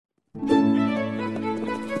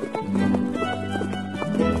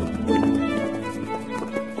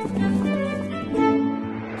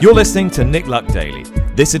You're listening to Nick Luck Daily.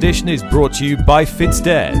 This edition is brought to you by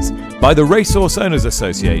FitzDares, by the Racehorse Owners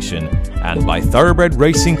Association, and by Thoroughbred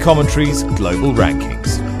Racing Commentary's Global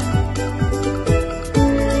Rankings.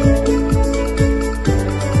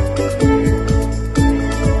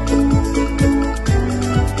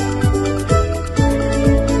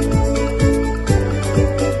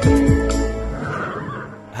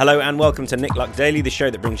 Hello and welcome to Nick Luck Daily, the show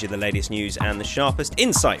that brings you the latest news and the sharpest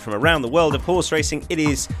insight from around the world of horse racing. It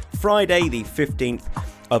is Friday the 15th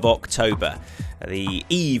of October, the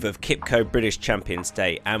eve of Kipco British Champions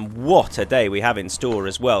Day, and what a day we have in store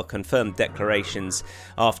as well. Confirmed declarations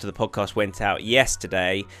after the podcast went out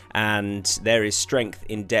yesterday, and there is strength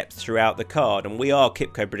in depth throughout the card, and we are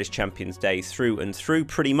Kipco British Champions Day through and through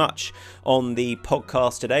pretty much on the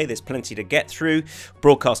podcast today. There's plenty to get through.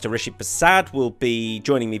 Broadcaster Rishit Prasad will be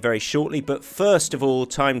joining me very shortly, but first of all,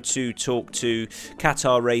 time to talk to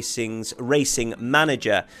Qatar Racing's racing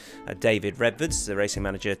manager, David Redfords, the racing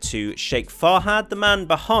manager to Sheikh Fahad, the man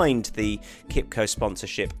behind the Kipco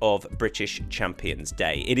sponsorship of British Champions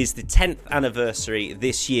Day. It is the 10th anniversary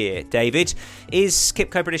this year. David, is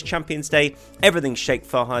Kipco British Champions Day everything Sheikh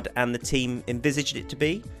Fahad and the team envisaged it to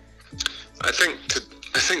be? I think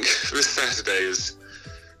this Saturday is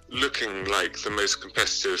looking like the most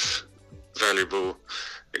competitive, valuable,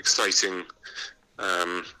 exciting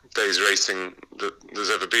day's racing that there's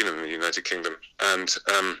ever been in the United Kingdom, and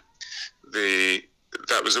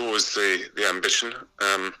that was always the ambition,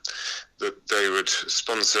 that they would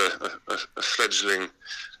sponsor a fledgling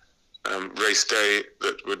race day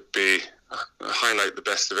that would be highlight the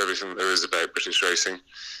best of everything there is about British racing,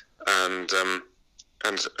 and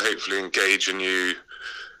hopefully engage a new,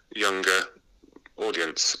 younger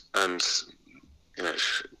audience. And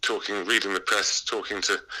reading the press, talking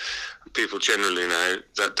to people generally now,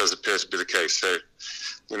 that does appear to be the case. So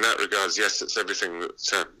in that regards, yes, it's everything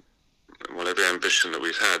that every ambition that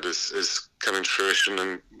we've had is coming to fruition,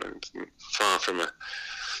 and far from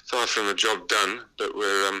a job done, but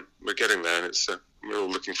we're getting there, and we're all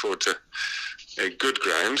looking forward to a good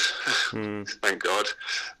ground. Thank God,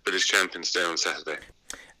 British Champions Day on Saturday.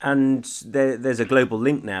 And there's a global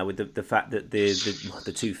link now with the fact that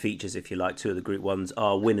the two features, if you like, two of the Group 1s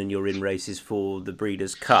are win and you're in races for the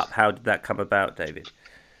Breeders' Cup. How did that come about, David?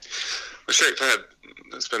 Well, Sheikh Fahad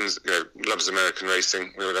loves American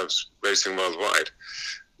racing. He loves racing worldwide.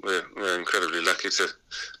 We're incredibly lucky to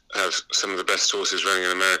have some of the best horses running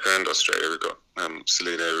in America and Australia. We've got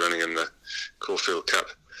Celino running in the Caulfield Cup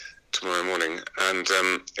tomorrow morning, and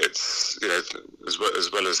it's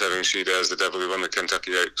as well as having She Dares the Devil, who won the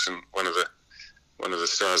Kentucky Oaks and one of the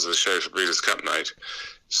stars of the show for Breeders' Cup night.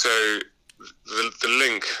 So the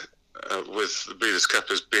link with the Breeders' Cup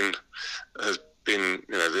has been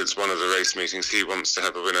it's one of the race meetings. He wants to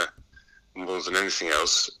have a winner more than anything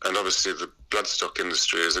else, and obviously the bloodstock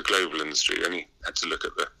industry is a global industry. You only had to look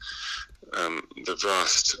at the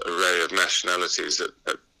vast array of nationalities at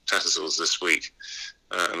Tattersalls this week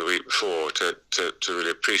and the week before to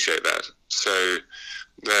really appreciate that. So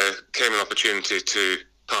there came an opportunity to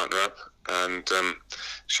partner up, and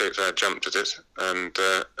Sheikh Fahad jumped at it, and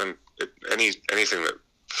anything that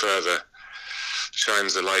further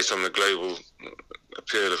shines a light on the global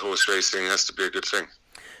appeal of horse racing has to be a good thing.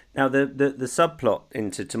 Now, the subplot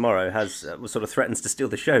into tomorrow has sort of threatens to steal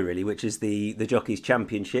the show, really, which is the Jockeys'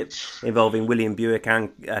 Championship involving William Buick and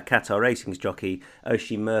Qatar Racing's jockey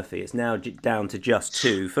Oisin Murphy. It's now down to just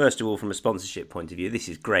two. First of all, from a sponsorship point of view, this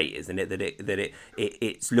is great, isn't it? That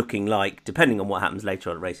it's looking like, depending on what happens later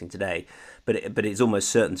on at Racing Today, but it's almost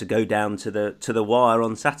certain to go down to the wire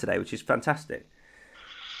on Saturday, which is fantastic.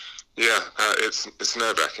 Yeah, it's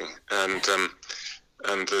nerve-wracking,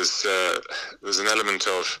 and there's an element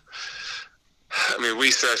of, we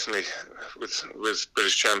certainly with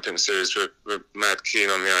British Champion Series we're mad keen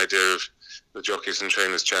on the idea of the Jockeys and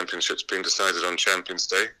Trainers Championships being decided on Champions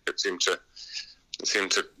Day. It seemed to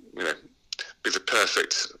be the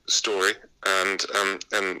perfect story, and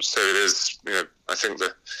so it is. I think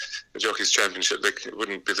the Jockeys Championship, it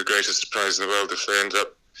wouldn't be the greatest surprise in the world if they end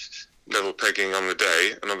up level pegging on the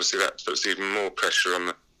day, and obviously that puts even more pressure on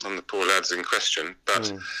the poor lads in question.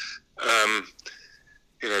 But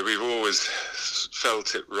we've always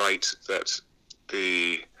felt it right that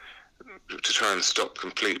to try and stop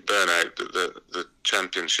complete burnout, that the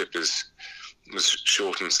championship was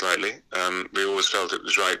shortened slightly. We always felt it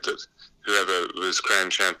was right that whoever was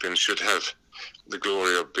crowned champion should have the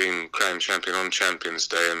glory of being crowned champion on Champions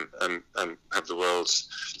Day and have the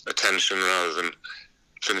world's attention, rather than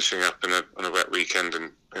finishing up on a wet weekend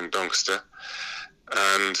in Doncaster.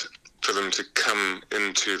 And for them to come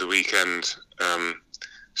into the weekend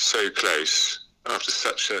so close after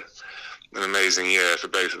such an amazing year for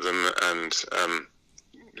both of them, and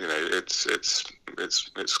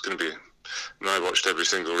it's going to be. And I watched every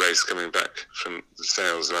single race coming back from the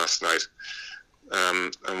sales last night,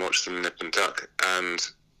 and watched them nip and tuck, and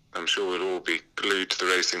I'm sure we'll all be glued to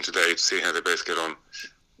the racing today to see how they both get on.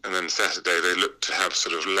 And then Saturday they look to have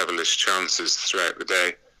sort of levelish chances throughout the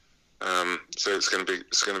day. So it's going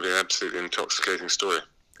to be an absolutely intoxicating story.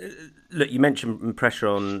 Look, you mentioned pressure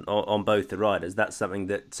on both the riders. That's something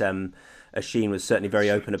that Oisin was certainly very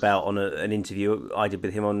open about on an interview I did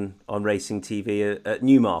with him on Racing TV at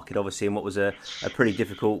Newmarket, obviously, in what was a pretty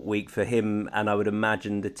difficult week for him and I would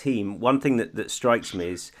imagine the team. One thing that strikes me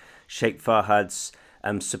is Sheikh Fahad's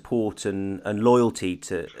support and loyalty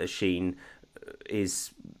to Oisin is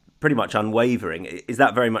pretty much unwavering. Is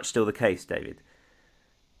that very much still the case, David?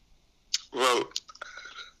 Well,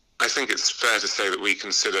 I think it's fair to say that we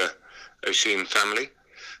consider Oisin family.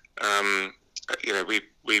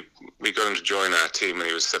 We got him to join our team when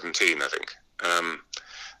he was 17, I think,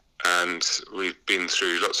 and we've been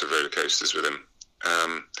through lots of roller coasters with him.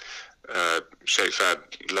 Sheikh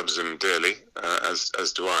Fahad loves him dearly, as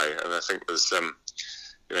do I, and I think there's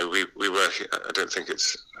we work. I don't think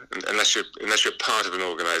it's unless you're part of an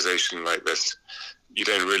organisation like this, you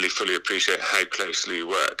don't really fully appreciate how closely you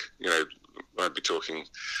work. I'd be talking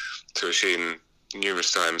to Oisin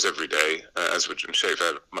numerous times every day, as would Sheikh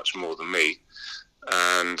Fahad much more than me,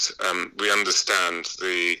 and we understand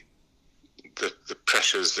the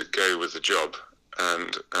pressures that go with the job,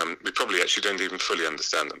 and we probably actually don't even fully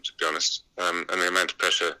understand them, to be honest, and the amount of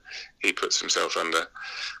pressure he puts himself under,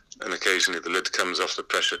 and occasionally the lid comes off the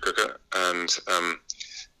pressure cooker, and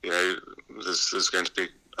there's going to be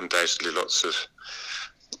undoubtedly lots of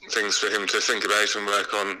things for him to think about and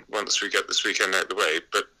work on once we get this weekend out the way.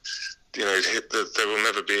 But there will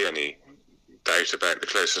never be any doubt about the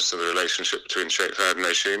closeness of the relationship between Sheikh Fahad and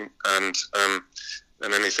Oisin, and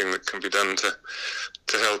anything that can be done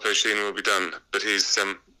to help Oisin will be done. But he's,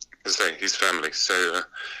 as I say, he's family, so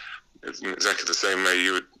exactly the same way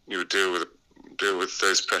you would deal with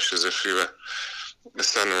those pressures if you were a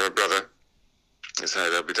son or a brother, is how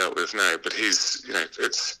they'll be dealt with now. But he's,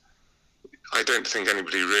 I don't think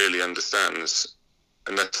anybody really understands,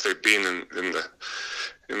 unless they've been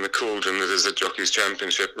in the cauldron that is a Jockeys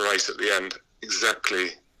Championship right at the end, exactly,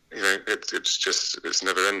 it's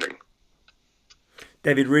never ending.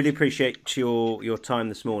 David, really appreciate your time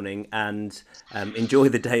this morning, and enjoy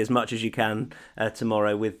the day as much as you can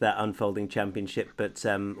tomorrow with that unfolding championship, but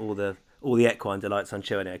all the equine delights on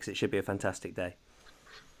show anyway, because it should be a fantastic day.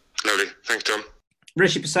 Lovely. Thanks, Tom.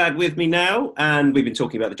 Rishi Prasad with me now, and we've been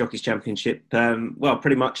talking about the Jockeys Championship,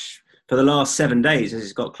 pretty much for the last 7 days as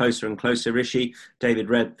it's got closer and closer. Rishi, David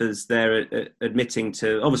Redvers there admitting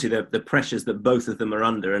to, obviously, the pressures that both of them are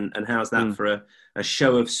under, and how's that for a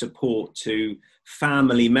show of support to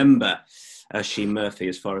family member Oisin Murphy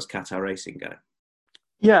as far as Qatar racing go?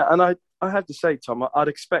 Yeah, and I have to say, Tom, I'd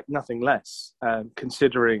expect nothing less,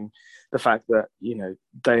 considering the fact that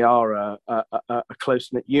they are a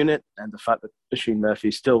close-knit unit, and the fact that Oisin Murphy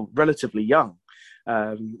is still relatively young,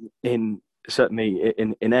 certainly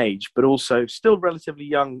in age, but also still relatively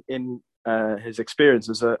young in his experience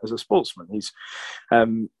as a sportsman. He's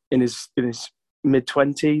in his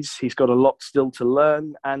mid-20s. He's got a lot still to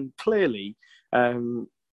learn, and clearly the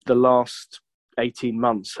last 18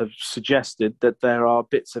 months have suggested that there are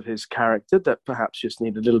bits of his character that perhaps just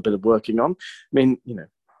need a little bit of working on. I mean,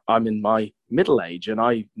 I'm in my middle age and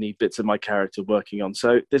I need bits of my character working on.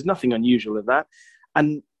 So there's nothing unusual in that.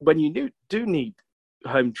 And when you do need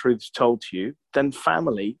home truths told to you, then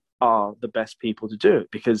family are the best people to do it,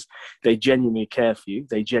 because they genuinely care for you.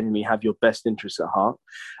 They genuinely have your best interests at heart.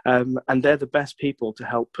 And they're the best people to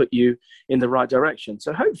help put you in the right direction.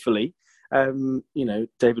 So hopefully,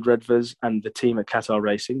 David Redvers and the team at Qatar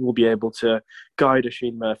Racing will be able to guide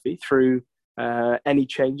Oisin Murphy through any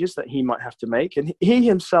changes that he might have to make. And he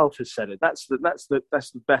himself has said it. That's the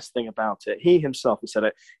best thing about it. He himself has said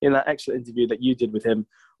it in that excellent interview that you did with him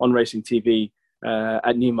on Racing TV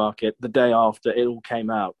at Newmarket the day after it all came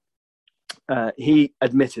out. He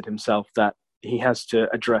admitted himself that he has to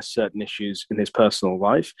address certain issues in his personal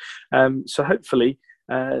life. So hopefully,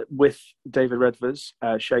 with David Redvers,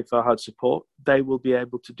 Sheikh Fahad's support, they will be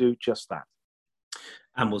able to do just that.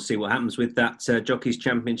 And we'll see what happens with that Jockeys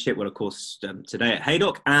Championship. Well, of course, today at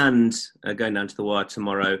Haydock, and going down to the wire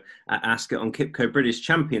tomorrow at Ascot on Kipco British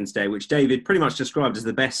Champions Day, which David pretty much described as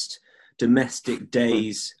the best domestic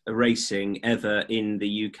days racing ever in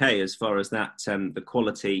the UK, as far as that the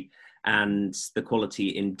quality and the quality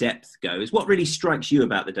in depth goes. What really strikes you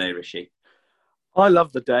about the day, Rishi? I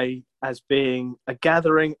love the day as being a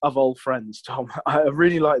gathering of old friends, Tom. I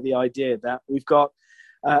really like the idea that we've got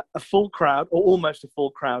a full crowd, or almost a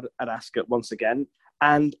full crowd at Ascot once again,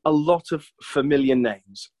 and a lot of familiar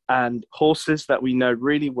names and horses that we know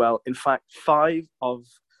really well. In fact, 5 of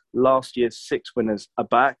last year's 6 winners are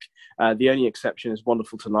back. The only exception is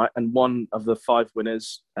Wonderful Tonight, and one of the 5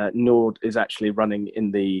 winners, Nord, is actually running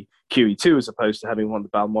in the QE2 as opposed to having won the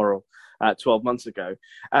Balmoral 12 months ago.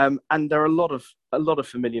 And there are a lot of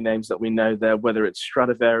familiar names that we know there, whether it's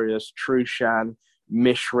Stradivarius, Trushan,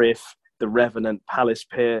 Mishriff, the Revenant, Palace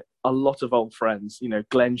Pier, a lot of old friends,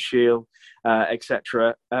 Glen Shiel,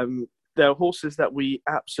 etc. They're horses that we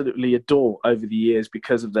absolutely adore over the years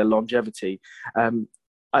because of their longevity.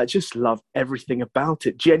 I just love everything about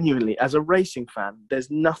it. Genuinely, as a racing fan,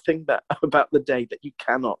 there's nothing about the day that you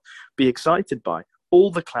cannot be excited by. All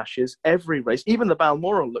the clashes, every race, even the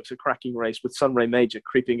Balmoral looks a cracking race with Sunray Major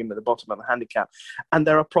creeping in at the bottom of the handicap. And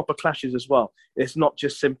there are proper clashes as well. It's not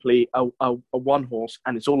just simply a one horse,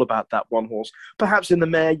 and it's all about that one horse. Perhaps in the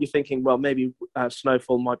mare, you're thinking, well, maybe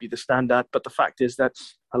Snowfall might be the standout. But the fact is that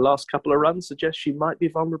her last couple of runs suggest she might be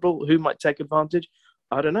vulnerable. Who might take advantage?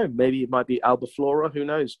 I don't know. Maybe it might be Alba Flora. Who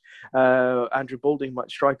knows? Andrew Balding might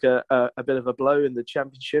strike a bit of a blow in the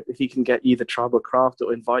championship if he can get either Tribal Craft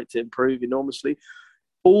or Invite to improve enormously.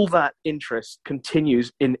 All that interest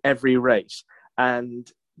continues in every race. And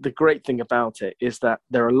the great thing about it is that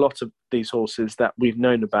there are a lot of these horses that we've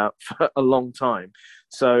known about for a long time.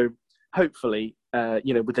 So hopefully,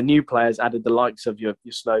 with the new players added, the likes of your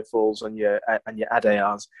Snowfalls and your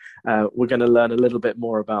Adayars, we're going to learn a little bit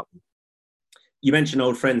more about them. You mentioned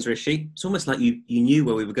old friends, Rishi. It's almost like you knew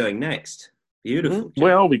where we were going next. Beautiful.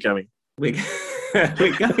 Where are we going? We're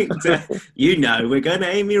going to, we're going to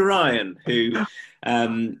Amy Ryan,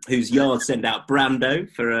 whose yard sent out Brando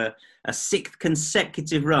for a 6th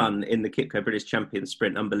consecutive run in the Kipco British Champion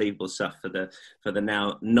Sprint. Unbelievable stuff for the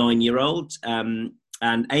now 9-year-old.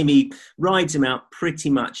 And Amy rides him out pretty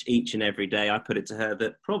much each and every day. I put it to her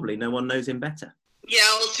that probably no one knows him better. Yeah,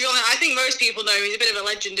 well, to be honest, I think most people know him. He's a bit of a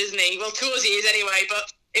legend, isn't he? Well, to us he is anyway, but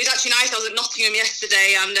it was actually nice. I was at Nottingham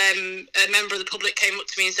yesterday and a member of the public came up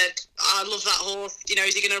to me and said, I love that horse,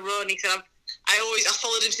 is he going to run? He said, I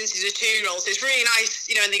followed him since he's a 2-year-old, so it's really nice,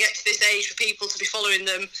 when they get to this age for people to be following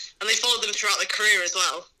them, and they followed them throughout their career as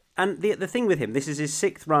well. And the thing with him, this is his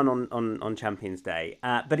 6th run on Champions Day,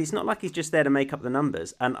 but it's not like he's just there to make up the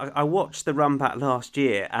numbers. And I watched the run back last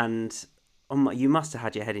year, and you must have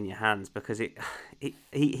had your head in your hands because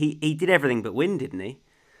he did everything but win, didn't he?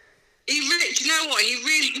 Do you know what? He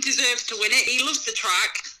really deserves to win it. He loves the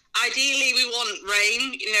track. Ideally, we want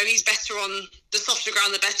rain. He's better on the softer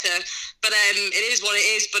ground, the better. But it is what it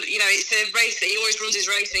is. But, it's a race that he always runs his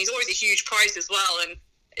race, and he's always a huge price as well. And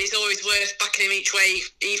it's always worth backing him each way,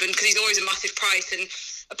 even because he's always a massive price. And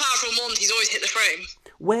apart from once, he's always hit the frame.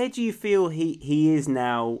 Where do you feel he is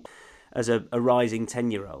now as a rising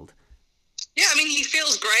 10-year-old? Yeah, he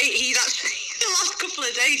feels great. He's actually, the last couple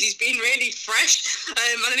of days, he's been really fresh.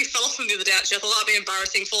 I nearly fell off him the other day, actually. I thought that'd be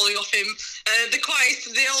embarrassing, falling off him. The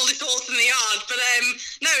oldest horse in the yard. But,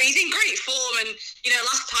 no, he's in great form. And,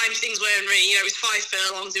 last time things weren't really, it was 5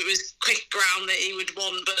 furlongs. It was quick ground that he would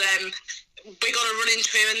want. But we got to run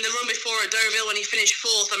into him. And the run before at Deauville when he finished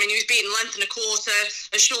 4th, he was beaten length and a quarter,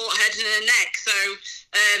 a short head and a neck. So,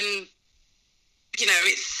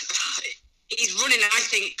 he's running, I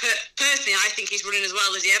think, personally, I think he's running as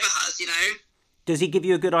well as he ever has, Does he give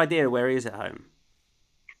you a good idea where he is at home?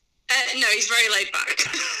 No, he's very laid back.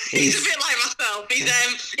 He's a bit like myself. He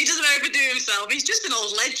doesn't overdo himself. He's just an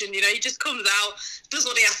old legend, He just comes out, does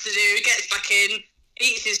what he has to do, gets back in,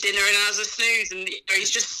 eats his dinner and has a snooze. And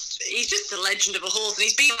he's just a legend of a horse. And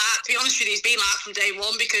he's been like, to be honest with you, he's been like from day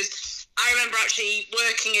one because I remember actually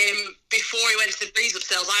working him before he went to the Breeze Up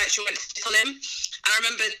Sales. I actually went to sit on him. I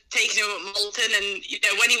remember taking him at Malton, and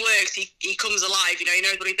when he works, he comes alive. He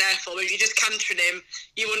knows what he's there for. But if you just cantered him,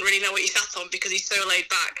 you wouldn't really know what he sat on because he's so laid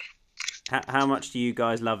back. How much do you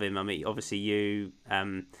guys love him? Obviously you,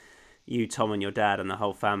 Tom, and your dad, and the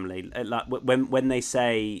whole family. Like when they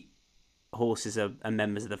say horses are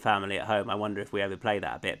members of the family at home, I wonder if we overplay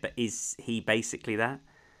that a bit. But is he basically that?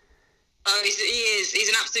 Oh, he is. He's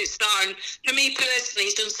an absolute star. And for me personally,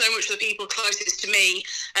 he's done so much for the people closest to me.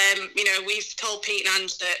 We've told Pete and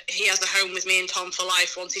Ange that he has a home with me and Tom for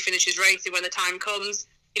life once he finishes racing when the time comes.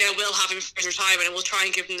 We'll have him for his retirement and we'll try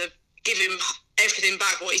and give him everything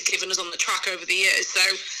back what he's given us on the track over the years. So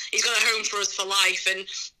he's got a home for us for life, and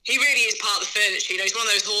he really is part of the furniture. He's one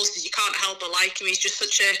of those horses you can't help but like him. He's just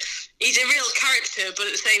he's a real character, but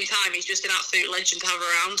at the same time he's just an absolute legend to have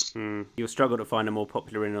around. You'll struggle to find a more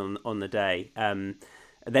popular in on the day.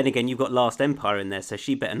 Then again, you've got Last Empire in there, so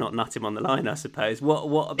she better not nut him on the line, I suppose. What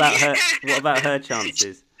about her? What about her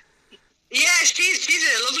chances? Yeah, she's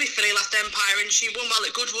a lovely filly, Last Empire, and she won well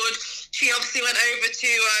at Goodwood. She obviously went over to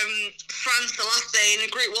France the last day in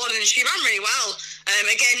Group 1, and she ran really well.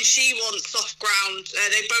 Again, she wants soft ground.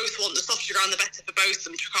 They both want the softer ground, the better for both of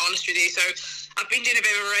them, to be quite honest with you. So I've been doing a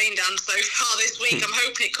bit of a rain dance so far this week. I'm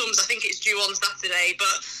hoping it comes. I think it's due on Saturday,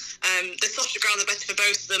 but the softer ground, the better for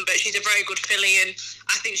both of them. But she's a very good filly, and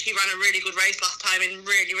I think she ran a really good race last time in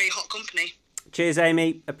really, really hot company. Cheers,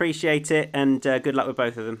 Amy. Appreciate it, and good luck with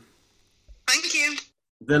both of them. Thank you.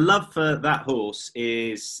 The love for that horse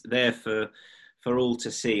is there for all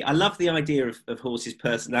to see. I love the idea of horses'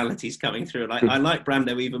 personalities coming through. And I like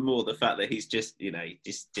Brando even more, the fact that he's just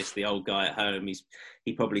the old guy at home.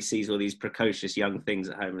 He probably sees all these precocious young things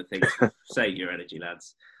at home and thinks, save your energy,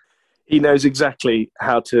 lads. He knows exactly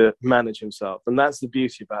how to manage himself. And that's the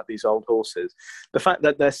beauty about these old horses. The fact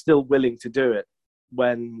that they're still willing to do it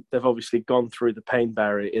when they've obviously gone through the pain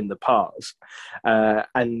barrier in the past,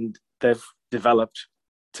 and they've developed,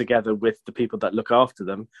 together with the people that look after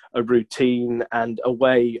them, a routine and a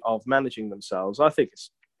way of managing themselves. I think it's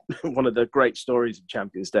one of the great stories of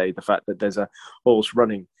Champions Day, the fact that there's a horse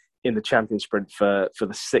running in the Champion Sprint for the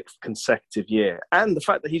 6th consecutive year, and the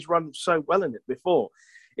fact that he's run so well in it before.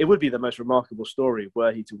 It would be the most remarkable story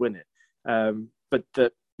were he to win it. But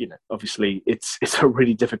obviously it's a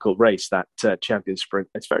really difficult race, that Champion Sprint.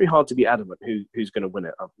 It's very hard to be adamant who's going to win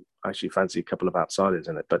it. I actually fancy a couple of outsiders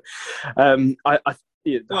in it, but I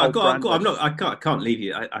can't leave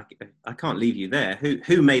you. I can't leave you there.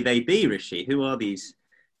 Who may they be, Rishi? Who are these?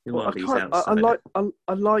 Who are these outsiders?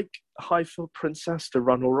 I like Highfield Princess to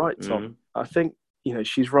run all right, Tom. I think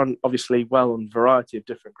she's run obviously well on a variety of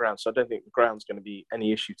different grounds, so I don't think the ground's going to be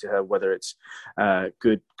any issue to her, whether it's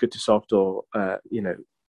good to soft or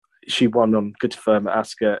she won on good to firm at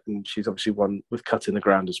Ascot, and she's obviously won with cut in the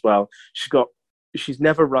ground as well. She's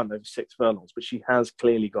never run over 6 furlongs, but she has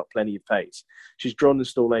clearly got plenty of pace. She's drawn the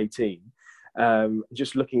stall 18.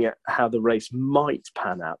 Just looking at how the race might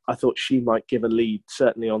pan out, I thought she might give a lead,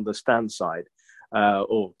 certainly on the stand side,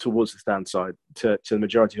 or towards the stand side to the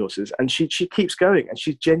majority horses. And she keeps going, and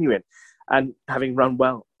she's genuine. And having run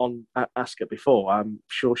well on Ascot before, I'm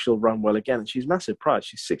sure she'll run well again. And she's massive price.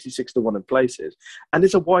 She's 66-1 in places. And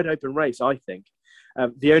it's a wide open race, I think.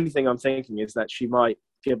 The only thing I'm thinking is that she might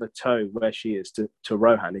give a toe where she is to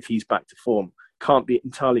Rohan if he's back to form. Can't be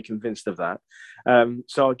entirely convinced of that.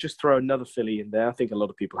 So I'll just throw another filly in there. I think a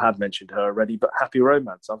lot of people have mentioned her already, but Happy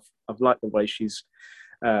Romance. I've liked the way she's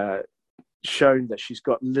shown that she's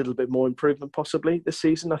got a little bit more improvement possibly this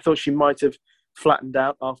season. I thought she might have flattened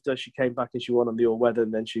out after she came back and she won on the all-weather,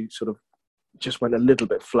 and then she sort of just went a little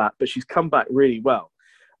bit flat, but she's come back really well.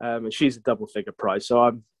 And she's a double-figure price, so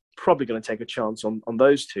I'm probably going to take a chance on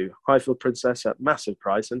those two. Highfield Princess at massive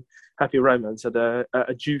price and Happy Romance at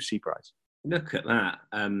a juicy price. Look at that.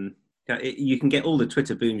 You can get all the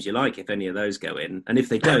Twitter booms you like if any of those go in, and if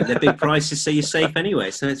they don't, they're big prices, so you're safe anyway,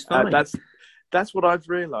 so it's fine. That's what I've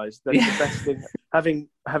realised. That's the best thing.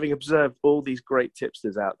 Having observed all these great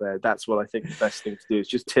tipsters out there, that's what I think the best thing to do is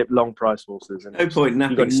just tip long price horses. And no point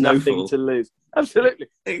napping you've got Snowfall. Nothing to lose. Absolutely.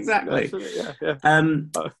 Exactly. Absolutely. Yeah.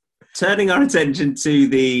 Turning our attention to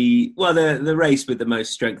the race with the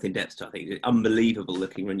most strength in depth, I think, unbelievable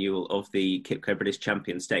looking renewal of the Kipco British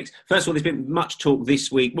Champion Stakes. First of all, there's been much talk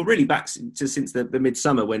this week, well, really back to since the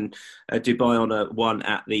midsummer when Dubai Honour won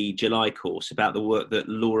at the July course, about the work that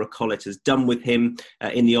Laura Collett has done with him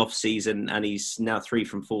in the off-season, and he's now 3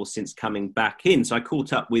 from 4 since coming back in. So I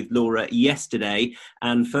caught up with Laura yesterday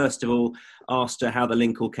and first of all asked her how the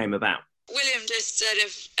link all came about. William just sort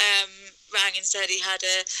of rang and said he had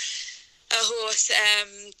a horse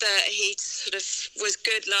that he sort of was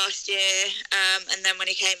good last year, and then when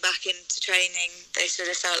he came back into training, they sort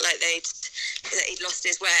of felt like that he'd lost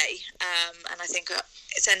his way, and I think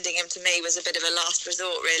sending him to me was a bit of a last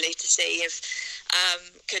resort, really, to see if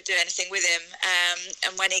could do anything with him.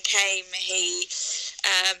 And when he came, he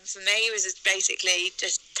for me was basically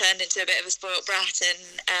just turned into a bit of a spoilt brat, and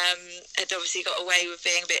had obviously got away with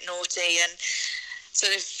being a bit naughty and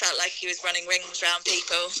sort of felt like he was running rings around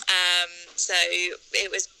people. So it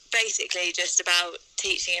was basically just about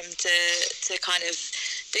teaching him to kind of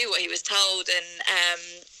do what he was told, and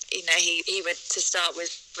he would, to start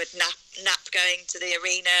with, would nap going to the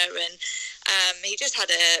arena, and he just had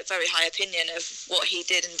a very high opinion of what he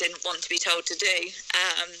did and didn't want to be told to do.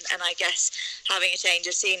 And I guess having a change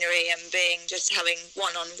of scenery and having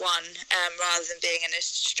one-on-one rather than being in a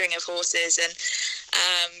string of horses and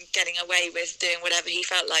getting away with doing whatever he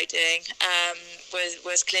felt like doing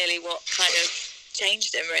was clearly what kind of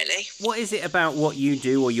changed him, really. What is it about what you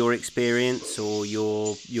do, or your experience, or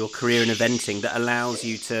your career in eventing that allows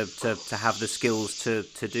you to have the skills to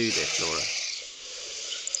do this, Laura?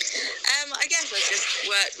 I guess I've just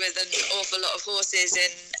worked with an awful lot of horses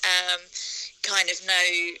and kind of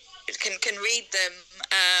can read them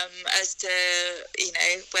as to, you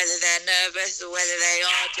know, whether they're nervous or whether they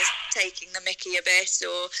are just taking the mickey a bit,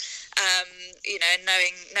 or you know,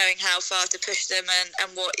 knowing how far to push them and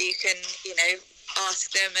what you can, you know,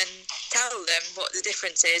 ask them and tell them what the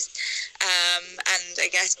difference is, and I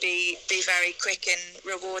guess be very quick in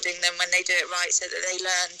rewarding them when they do it right, so that they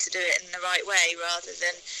learn to do it in the right way rather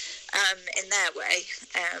than in their way.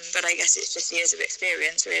 But I guess it's just years of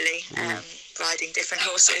experience, really, riding different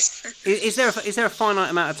horses. Is there a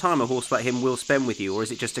finite amount of time a horse like him will spend with you, or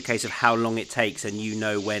is it just a case of how long it takes and you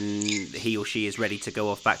know when he or she is ready to go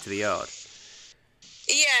off back to the yard?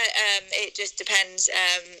 Yeah, it just depends.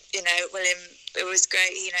 You know, William, it was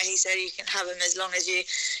great. You know, he said you can have him as long as you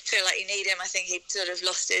feel like you need him. I think he sort of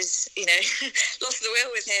lost his, you know, lost the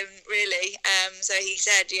will with him, really. So he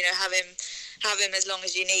said, you know, have him as long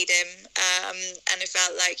as you need him. And it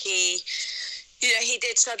felt like he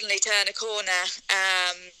did suddenly turn a corner.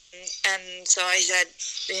 And so I said,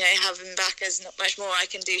 you know, have him back, as not much more I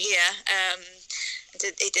can do here.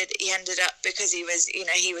 He ended up, because he was, you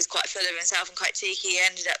know, he was quite full of himself and quite cheeky, he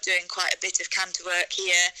ended up doing quite a bit of canter work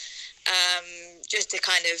here, just to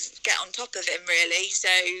kind of get on top of him, really. So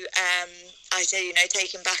I said, you know,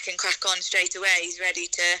 take him back and crack on straight away. He's ready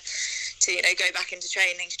to you know, go back into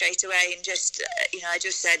training straight away. And just, you know, I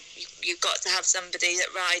just said, you've got to have somebody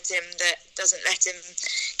that rides him that doesn't let him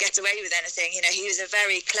get away with anything. You know, he was a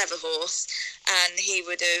very clever horse, and he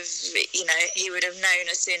would have known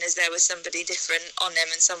as soon as there was somebody different on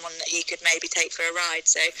him and someone that he could maybe take for a ride.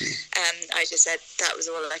 So I just said that was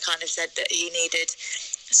all I kind of said, that he needed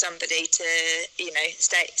somebody to, you know,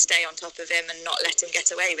 stay on top of him and not let him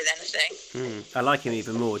get away with anything. I like him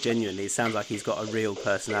even more, genuinely. It sounds like he's got a real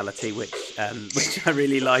personality, which I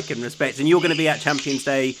really like and respect. And you're going to be at Champions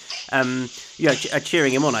Day, you know,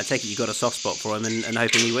 cheering him on. I take it you've got a soft spot for him and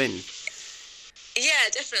hoping he wins. Yeah,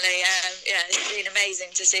 definitely. Yeah, it's been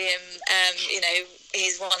amazing to see him. You know,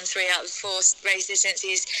 he's won 3 out of 4 races since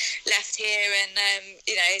he's left here, and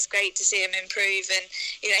you know, it's great to see him improve. And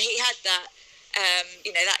you know, he had that,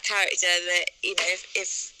 you know, that character that, you know,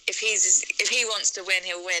 if he wants to win,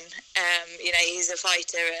 he'll win. You know, he's a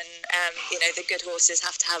fighter, and you know, the good horses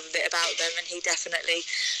have to have a bit about them, and he definitely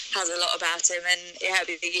has a lot about him. And yeah,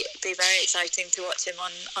 it'd be very exciting to watch him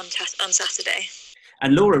on Saturday.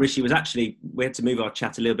 And Laura Rishi was actually, we had to move our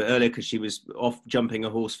chat a little bit earlier because she was off jumping a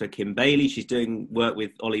horse for Kim Bailey. She's doing work with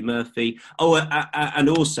Ollie Murphy. And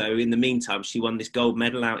also in the meantime, she won this gold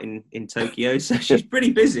medal out in Tokyo. So she's pretty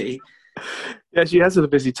busy. Yeah, she has had a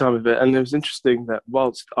busy time of it. And it was interesting that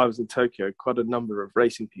whilst I was in Tokyo, quite a number of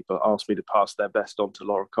racing people asked me to pass their best on to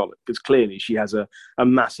Laura Collett, because clearly she has a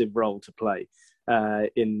massive role to play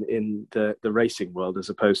in the racing world, as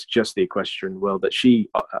opposed to just the equestrian world that she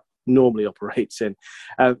normally operates in.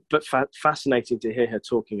 But fascinating to hear her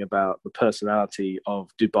talking about the personality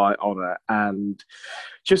of Dubai Honor, and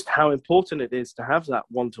just how important it is to have that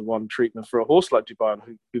one-to-one treatment for a horse like Dubai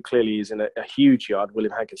Honor, who clearly is in a huge yard.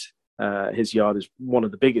 William Haggas, his yard is one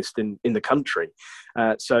of the biggest in the country.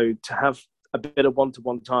 So to have a bit of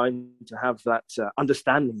one-to-one time, to have that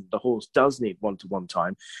understanding the horse does need one-to-one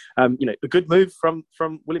time. You know, a good move from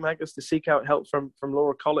William Haggas to seek out help from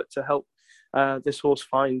Laura Collett to help this horse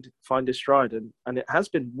find his stride, and it has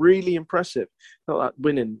been really impressive. That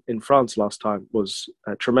win in France last time was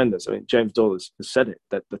tremendous. I mean, James Doyle has said it,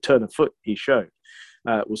 that the turn of foot he showed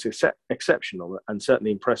was exceptional, and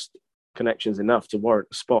certainly impressed connections enough to warrant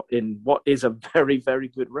a spot in what is a very, very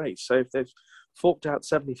good race. So if they've forked out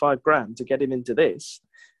 75 grand to get him into this,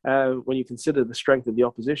 when you consider the strength of the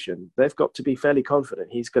opposition, they've got to be fairly confident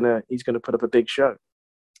he's gonna put up a big show.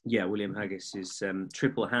 Yeah, William Haggas is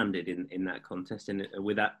triple-handed in that contest, and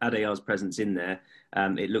with Adayar's presence in there,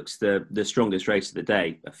 it looks the strongest race of the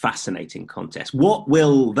day. A fascinating contest. What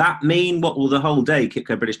will that mean? What will the whole day,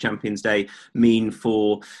 QIPCO British Champions Day, mean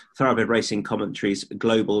for Thoroughbred Racing Commentary's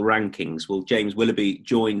global rankings? Well, James Willoughby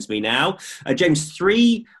joins me now. James,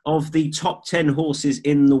 3 of the top 10 horses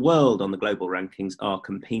in the world on the global rankings are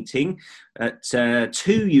competing. At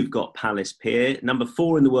 2, you've got Palace Pier. Number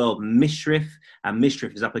 4 in the world, Mishrif. And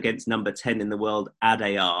Mishrif is up against number 10 in the world,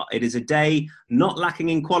 Adayar. It is a day not lacking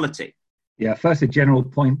in quality. Yeah, first a general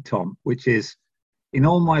point, Tom, which is, in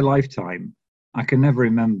all my lifetime, I can never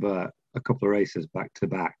remember a couple of races back to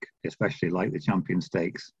back, especially like the Champion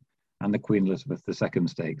Stakes and the Queen Elizabeth II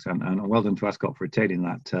Stakes. And well done to Ascot for retaining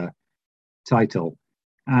that title.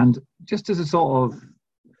 And just as a sort of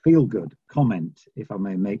feel-good comment, if I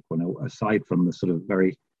may make one, aside from the sort of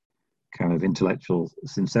very kind of intellectual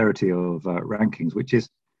sincerity of rankings, which is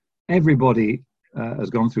everybody has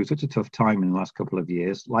gone through such a tough time in the last couple of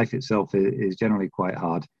years. Life itself is generally quite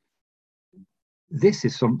hard. This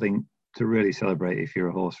is something to really celebrate if you're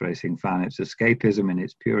a horse racing fan. It's escapism in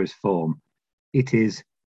its purest form. It is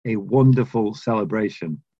a wonderful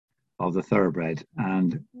celebration of the thoroughbred.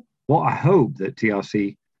 And what I hope that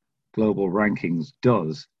TRC Global Rankings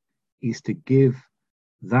does is to give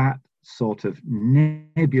that sort of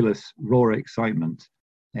nebulous raw excitement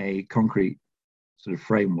a concrete sort of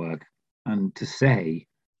framework, and to say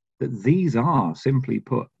that these are, simply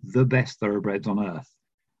put, the best thoroughbreds on earth.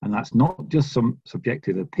 And that's not just some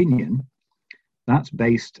subjective opinion. That's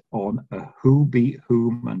based on a who beat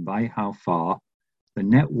whom and by how far, the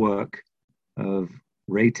network of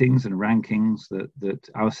ratings and rankings that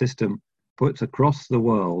our system puts across the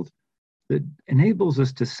world that enables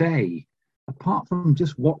us to say, apart from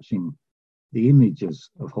just watching the images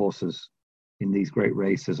of horses in these great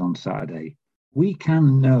races on Saturday, we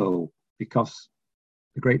can know, because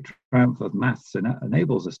the great triumph of maths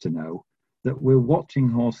enables us to know, that we're watching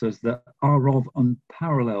horses that are of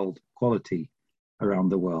unparalleled quality around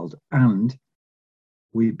the world. And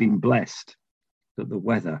we've been blessed that the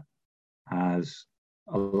weather has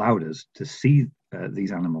allowed us to see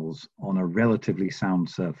these animals on a relatively sound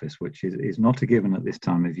surface, which is not a given at this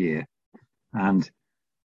time of year, and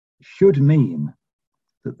should mean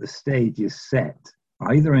that the stage is set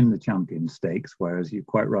either in the Champion Stakes, where, as you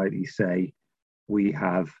quite rightly say, we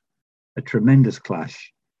have a tremendous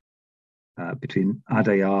clash between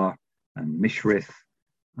Adayar and Mishrif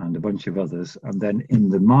and a bunch of others, and then in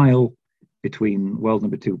the mile between world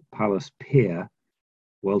number 2 Palace Pier,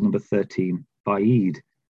 world number 13 Baaeed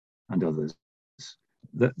and others,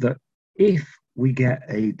 that if we get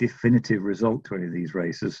a definitive result to any of these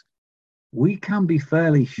races, we can be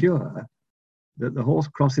fairly sure that the horse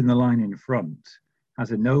crossing the line in front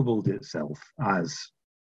has ennobled itself as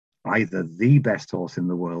either the best horse in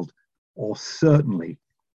the world or certainly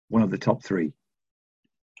one of the top 3.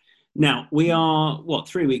 Now, we are,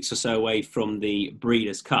 3 weeks or so away from the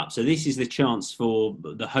Breeders' Cup. So this is the chance for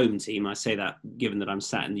the home team, I say that given that I'm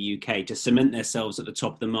sat in the UK, to cement themselves at the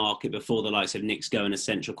top of the market before the likes of Knicks Go and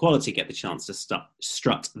Essential Quality get the chance to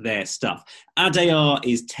strut their stuff. Adayar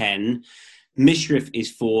is 10, Mishrif is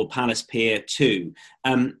 4, Palace Pier 2.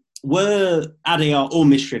 Were Adayar or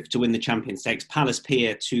Mishrif to win the Champion Stakes, Palace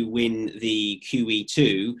Pier to win the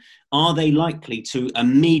QE2, are they likely to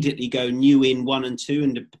immediately go new in 1 and 2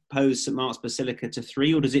 and oppose St Mark's Basilica to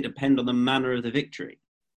 3, or does it depend on the manner of the victory?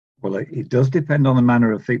 Well, it does depend on the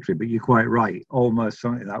manner of victory, but you're quite right. Almost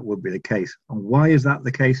something that would be the case. And why is that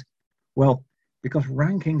the case? Well, because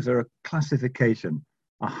rankings are a classification,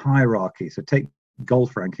 a hierarchy. So take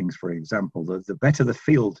golf rankings, for example. The better the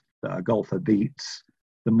field that a golfer beats,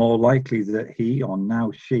 the more likely that he, or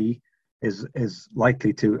now she, is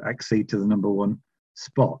likely to accede to the number 1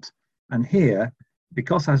 spot. And here,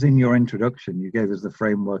 because as in your introduction, you gave us the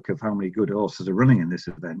framework of how many good horses are running in this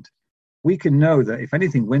event, we can know that if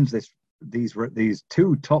anything wins these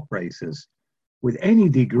 2 top races with any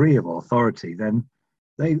degree of authority, then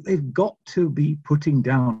they've got to be putting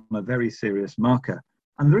down a very serious marker.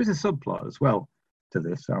 And there is a subplot as well to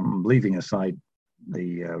this. I'm leaving aside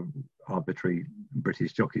the arbitrary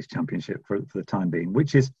British Jockeys Championship for the time being,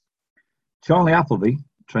 which is Charlie Appleby,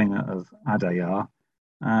 trainer of Adayar,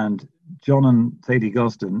 and John and Thady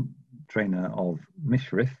Gosden, trainer of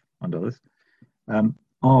Mishrif and others,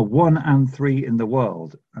 are 1 and 3 in the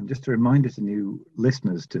world. And just a reminder to new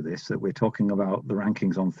listeners to this, that we're talking about the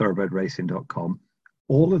rankings on thoroughbredracing.com.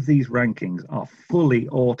 All of these rankings are fully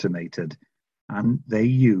automated and they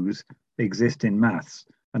use existing maths.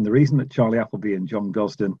 And the reason that Charlie Appleby and John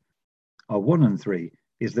Gosden are 1 and 3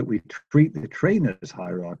 is that we treat the trainers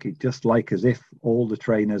hierarchy just like as if all the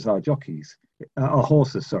trainers are jockeys, are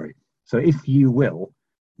horses, sorry. So if you will,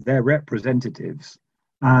 their representatives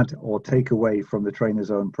add or take away from the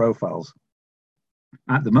trainers' own profiles.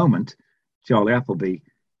 At the moment, Charlie Appleby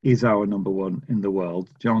is our number 1 in the world.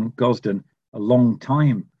 John Gosden, a long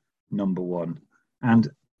time number 1. And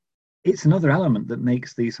it's another element that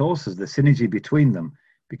makes these horses, the synergy between them,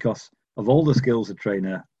 because of all the skills a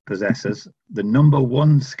trainer possesses, the number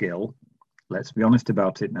 1 skill, let's be honest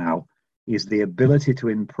about it now, is the ability to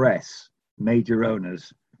impress major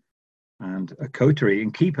owners and a coterie,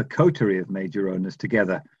 and keep a coterie of major owners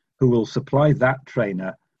together who will supply that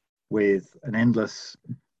trainer with an endless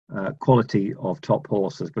quality of top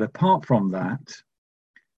horses. But apart from that,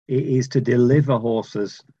 it is to deliver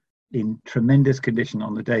horses in tremendous condition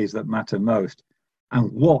on the days that matter most.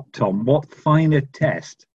 And what finer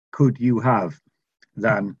test could you have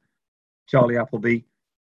than Charlie Appleby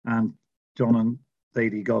and John and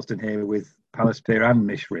Lady Gosden here with Palaspere and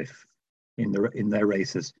Mishriff in their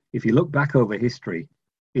races? If you look back over history,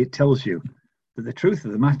 it tells you that the truth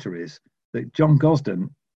of the matter is that John Gosden,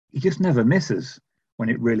 he just never misses when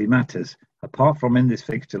it really matters, apart from in this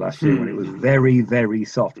fixture last year when it was very, very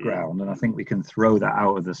soft ground, and I think we can throw that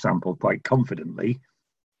out of the sample quite confidently.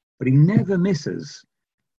 But he never misses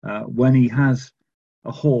when he has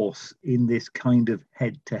a horse in this kind of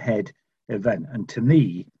head-to-head event. And to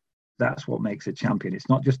me, that's what makes a champion. It's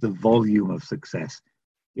not just the volume of success,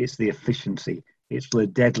 it's the efficiency, it's the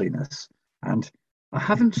deadliness. And I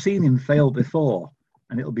haven't seen him fail before,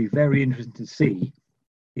 and it'll be very interesting to see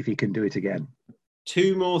if he can do it again.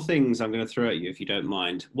 Two more things I'm going to throw at you, if you don't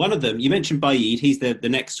mind. One of them, you mentioned Baid. He's the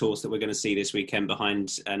next horse that we're going to see this weekend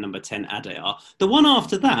behind number 10, Adayar. The one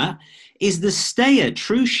after that is the stayer,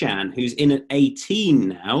 Trushan, who's in at 18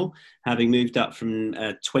 now, having moved up from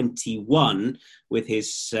 21 with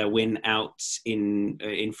his win out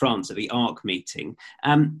in France at the Arc meeting.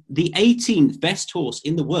 The 18th best horse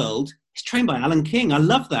in the world is trained by Alan King. I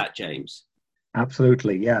love that, James.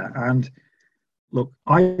 Absolutely, yeah. And look,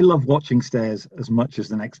 I love watching stayers as much as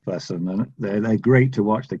the next person, and they're great to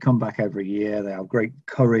watch. They come back every year. They have great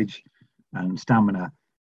courage and stamina.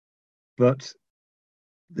 But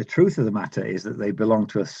the truth of the matter is that they belong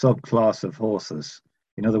to a subclass of horses.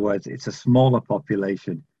 In other words, it's a smaller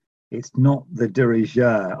population. It's not the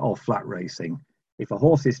dirigieux of flat racing. If a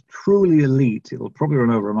horse is truly elite, it'll probably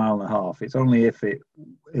run over 1.5 miles. It's only if it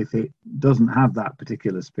doesn't have that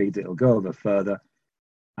particular speed, it'll go over further.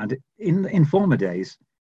 And in former days,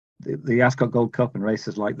 the Ascot Gold Cup and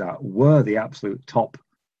races like that were the absolute top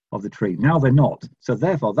of the tree. Now they're not. So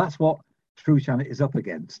therefore, that's what Trushan is up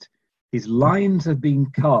against. His lines have been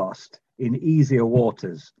cast in easier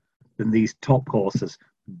waters than these top horses.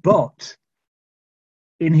 But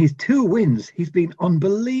in his 2 wins, he's been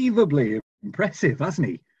unbelievably impressive, hasn't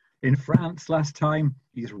he? In France last time,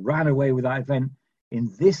 he's ran away with that event.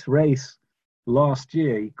 In this race last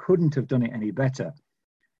year, he couldn't have done it any better.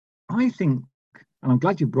 I think, and I'm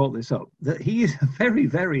glad you brought this up, that he is a very,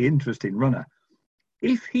 very interesting runner.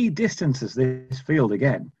 If he distances this field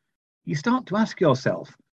again, you start to ask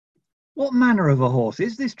yourself, what manner of a horse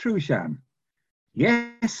is this Trushan?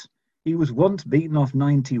 Yes, he was once beaten off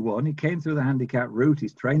 91. He came through the handicap route.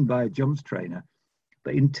 He's trained by a jumps trainer.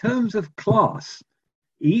 But in terms of class,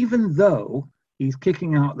 even though he's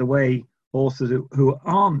kicking out the way horses who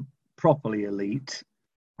aren't properly elite,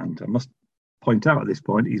 and I must point out at this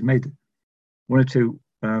point, he's made one or two,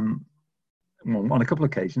 on a couple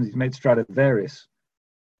of occasions, he's made Stradivarius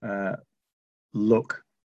look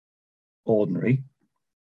ordinary.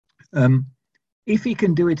 If he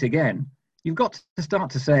can do it again, you've got to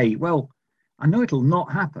start to say, well, I know it'll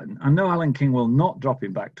not happen. I know Alan King will not drop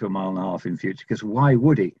him back to 1.5 miles in future, because why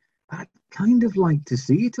would he? I'd kind of like to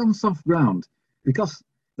see it on soft ground, because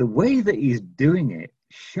the way that he's doing it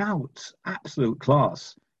shouts absolute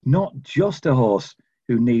class. Not just a horse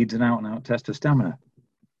who needs an out-and-out test of stamina.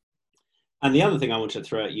 And the other thing I wanted to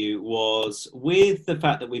throw at you was, with the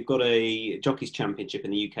fact that we've got a Jockeys Championship in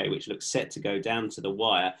the UK, which looks set to go down to the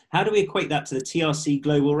wire, how do we equate that to the TRC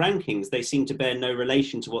Global Rankings? They seem to bear no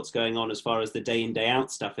relation to what's going on as far as the day-in,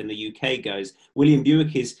 day-out stuff in the UK goes. William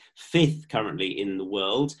Buick is 5th currently in the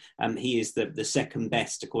world. He is the second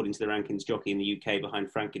best, according to the rankings, jockey in the UK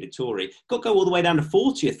behind Frankie Dettori. Got to go all the way down to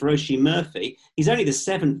 40th for Oisin Murphy. He's only the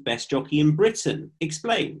 7th best jockey in Britain.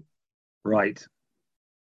 Explain. Right.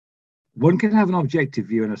 One can have an objective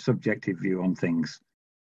view and a subjective view on things.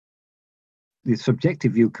 The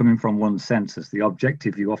subjective view coming from one's senses, the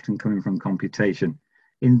objective view often coming from computation.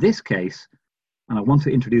 In this case, and I want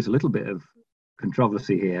to introduce a little bit of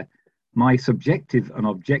controversy here, my subjective and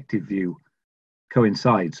objective view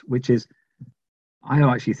coincides, which is, I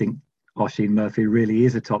don't actually think Oisin Murphy really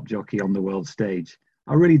is a top jockey on the world stage.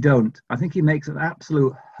 I really don't. I think he makes an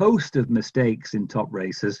absolute host of mistakes in top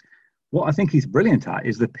races. What I think he's brilliant at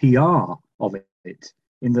is the PR of it,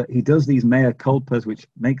 in that he does these mea culpas, which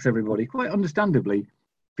makes everybody, quite understandably,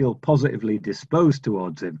 feel positively disposed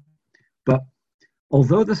towards him. But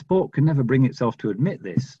although the sport can never bring itself to admit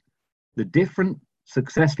this, the different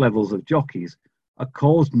success levels of jockeys are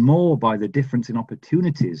caused more by the difference in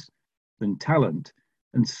opportunities than talent.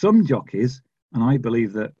 And some jockeys, and I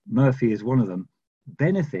believe that Murphy is one of them,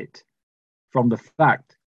 benefit from the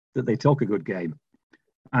fact that they talk a good game.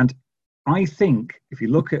 And I think if you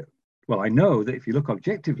look at, well, I know that if you look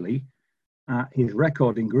objectively at his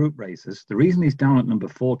record in group races, the reason he's down at number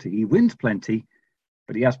 40, he wins plenty,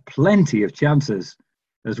 but he has plenty of chances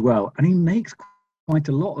as well. And he makes quite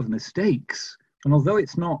a lot of mistakes. And although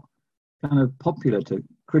it's not kind of popular to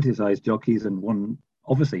criticize jockeys, and one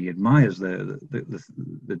obviously admires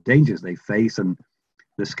the dangers they face and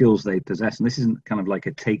the skills they possess, and this isn't kind of like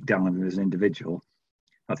a takedown of him as an individual.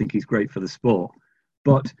 I think he's great for the sport.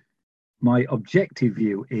 But my objective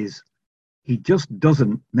view is he just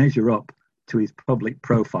doesn't measure up to his public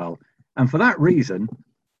profile. And for that reason,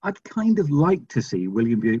 I'd kind of like to see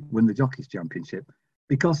William Buick win the Jockeys' Championship,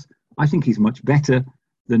 because I think he's much better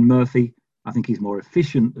than Murphy. I think he's more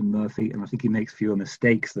efficient than Murphy, and I think he makes fewer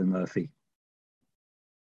mistakes than Murphy.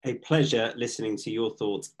 A pleasure listening to your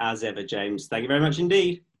thoughts as ever, James. Thank you very much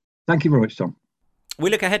indeed. Thank you very much, Tom. We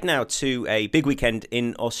look ahead now to a big weekend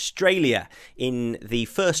in Australia in the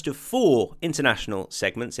first of 4 international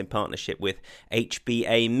segments in partnership with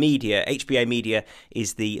HBA Media. HBA Media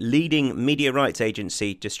is the leading media rights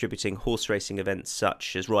agency distributing horse racing events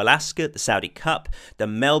such as Royal Ascot, the Saudi Cup, the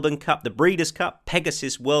Melbourne Cup, the Breeders' Cup,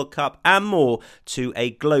 Pegasus World Cup and more to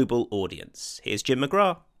a global audience. Here's Jim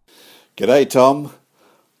McGrath. G'day, Tom.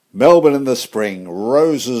 Melbourne in the spring,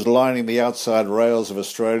 roses lining the outside rails of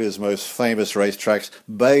Australia's most famous racetracks,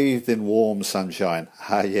 bathed in warm sunshine.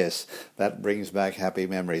 Ah yes, that brings back happy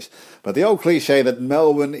memories. But the old cliche that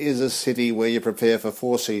Melbourne is a city where you prepare for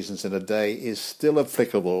 4 seasons in a day is still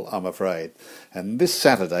applicable, I'm afraid. And this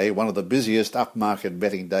Saturday, one of the busiest upmarket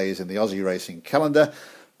betting days in the Aussie racing calendar,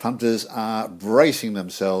 punters are bracing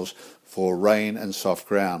themselves for rain and soft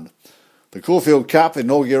ground. The Caulfield Cup,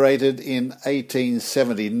 inaugurated in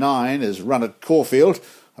 1879, is run at Caulfield,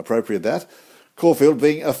 appropriate that, Caulfield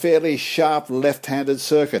being a fairly sharp left-handed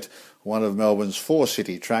circuit, one of Melbourne's 4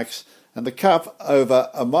 city tracks, and the Cup, over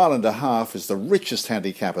 1.5 miles, is the richest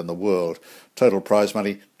handicap in the world. Total prize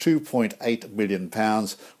money £2.8 million,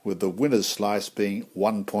 with the winner's slice being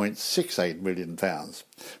 £1.68 million.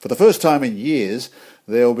 For the first time in years,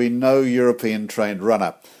 there will be no European-trained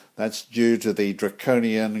runner. That's due to the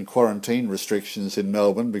draconian quarantine restrictions in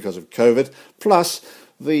Melbourne because of COVID, plus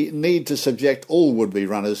the need to subject all would-be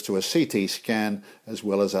runners to a CT scan as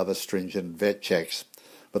well as other stringent vet checks.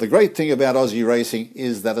 But the great thing about Aussie racing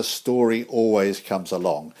is that a story always comes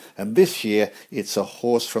along. And this year it's a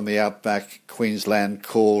horse from the outback Queensland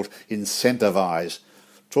called Incentivise.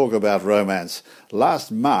 Talk about romance.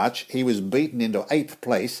 Last March he was beaten into 8th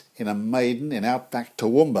place in a maiden in outback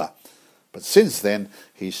Toowoomba. But since then,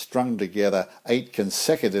 he's strung together 8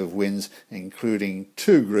 consecutive wins, including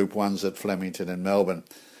 2 Group 1s at Flemington and Melbourne.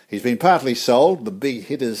 He's been partly sold, the big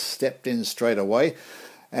hitters stepped in straight away,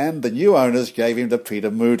 and the new owners gave him to Peter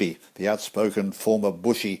Moody, the outspoken former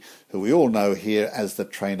bushie, who we all know here as the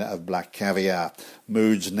trainer of Black Caviar.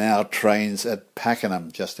 Moods now trains at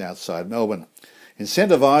Pakenham, just outside Melbourne.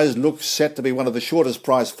 Incentivise looks set to be one of the shortest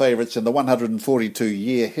price favourites in the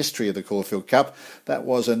 142-year history of the Caulfield Cup. That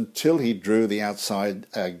was until he drew the outside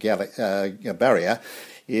barrier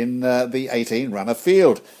in the 18-runner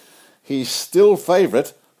field. He's still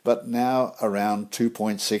favourite, but now around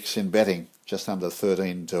 2.6 in betting, just under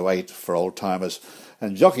 13 to 8 for old-timers.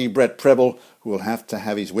 And jockey Brett Preble will have to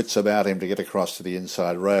have his wits about him to get across to the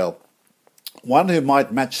inside rail. One who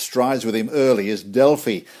might match strides with him early is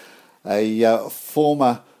Delphi, a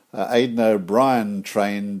former Aidan O'Brien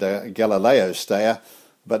trained Galileo stayer,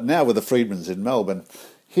 but now with the Freedmans in Melbourne.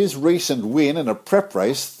 His recent win in a prep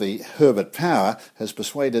race, the Herbert Power, has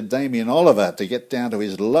persuaded Damien Oliver to get down to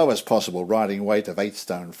his lowest possible riding weight of 8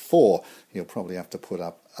 stone 4. He'll probably have to put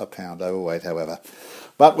up a pound overweight, however.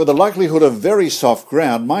 But with the likelihood of very soft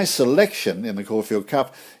ground, my selection in the Caulfield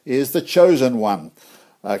Cup is the chosen one.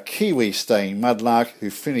 A Kiwi staying Mudlark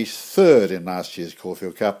who finished 3rd in last year's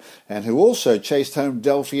Caulfield Cup and who also chased home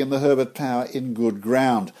Delphi and the Herbert Power in good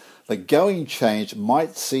ground. The going change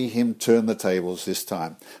might see him turn the tables this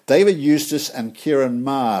time. David Eustace and Kieran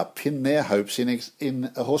Maher pin their hopes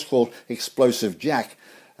in a horse called Explosive Jack,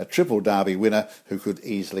 a Triple Derby winner who could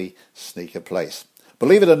easily sneak a place.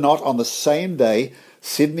 Believe it or not, on the same day,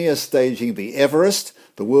 Sydney are staging the Everest,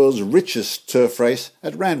 the world's richest turf race,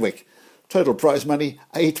 at Randwick. Total prize money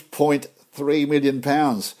 £8.3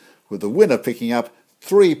 million, with the winner picking up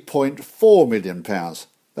 £3.4 million.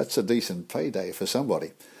 That's a decent payday for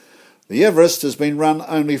somebody. The Everest has been run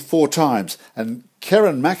only 4 times, and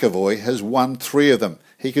Kieran McAvoy has won 3 of them.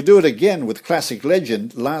 He could do it again with classic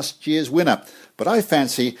legend, last year's winner, but I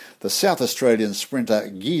fancy the South Australian sprinter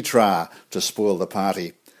Guitra to spoil the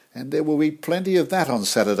party. And there will be plenty of that on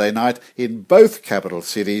Saturday night in both capital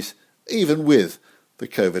cities, even with the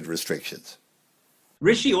COVID restrictions.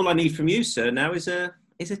 Rishi, all I need from you, sir, now is a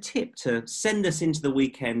tip to send us into the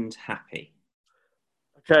weekend happy.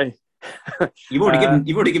 Okay, You've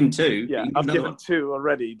already given two. Yeah, I've given two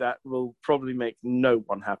already. That will probably make no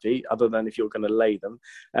one happy, other than if you're going to lay them.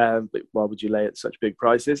 But why would you lay at such big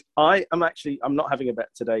prices? I'm not having a bet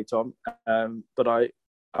today, Tom, but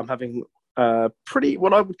I'm having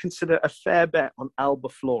what I would consider a fair bet on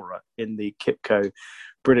Albaflora in the Kipco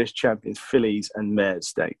British Champions Fillies and Mares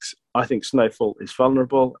Stakes. I think Snowfall is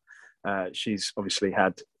vulnerable. She's obviously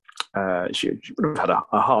had she would have had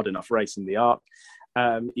a hard enough race in the Arc.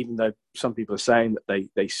 Even though some people are saying that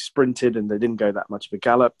they sprinted and they didn't go that much of a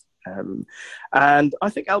gallop. And I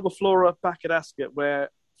think Albaflora back at Ascot, where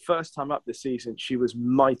first time up this season, she was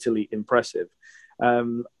mightily impressive.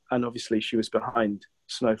 And obviously she was behind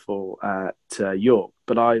Snowfall at York.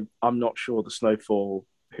 But I'm not sure the Snowfall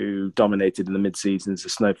who dominated in the mid-season is the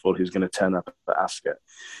Snowfall who's going to turn up at Ascot.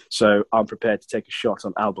 So I'm prepared to take a shot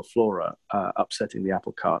on Albaflora upsetting the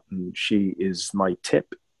apple cart. And she is my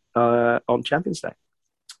tip on Champions Day.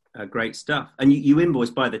 Great stuff. And you invoice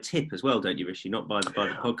by the tip as well, don't you, Rishi? Not by the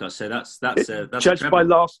podcast. So that's judged by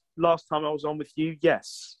last time I was on with you.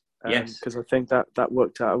 Yes. Yes. Because I think that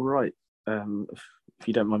worked out all right. If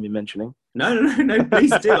you don't mind me mentioning. No.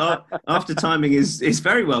 Please do. After timing is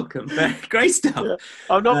very welcome. Great stuff. Yeah,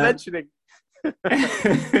 I'm not mentioning.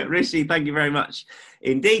 Rishi, thank you very much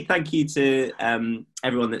indeed. Thank you to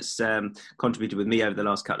everyone that's contributed with me over the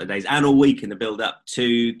last couple of days and all week in the build up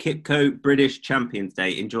to Kipco British Champions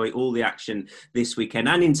Day. Enjoy all the action this weekend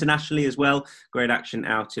and internationally as well. Great action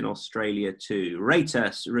out in Australia too. Rate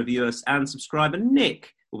us, review us and subscribe, and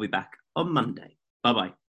Nick will be back on Monday. Bye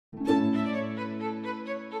bye.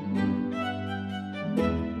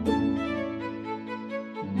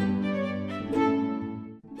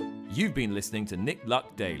 You've been listening to Nick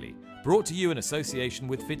Luck Daily, brought to you in association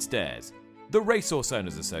with FitzDares, the Racehorse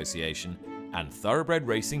Owners Association, and Thoroughbred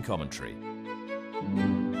Racing Commentary.